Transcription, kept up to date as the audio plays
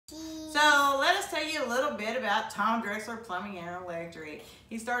you a little bit about Tom Drexler Plumbing and Electric.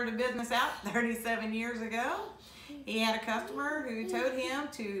 He started a business out 37 years ago. He had a customer who told him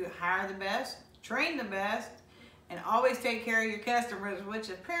to hire the best, train the best, and always take care of your customers, which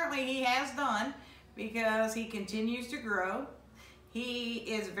apparently he has done because he continues to grow. He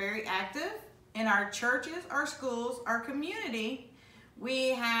is very active in our churches, our schools, our community. We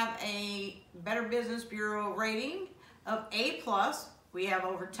have a Better Business Bureau rating of A+. We have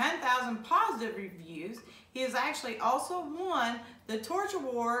over 10,000 positive reviews. He has actually also won the Torch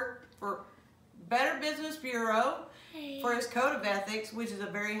Award for Better Business Bureau for his code of ethics, which is a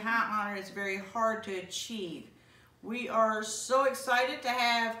very high honor. It's very hard to achieve. We are so excited to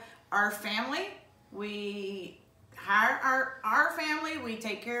have our family. We hire our family. We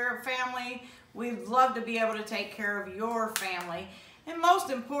take care of family. We'd love to be able to take care of your family. And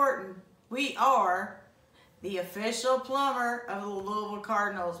most important, we are the official plumber of the Louisville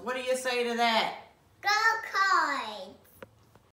Cardinals. What do you say to that? Go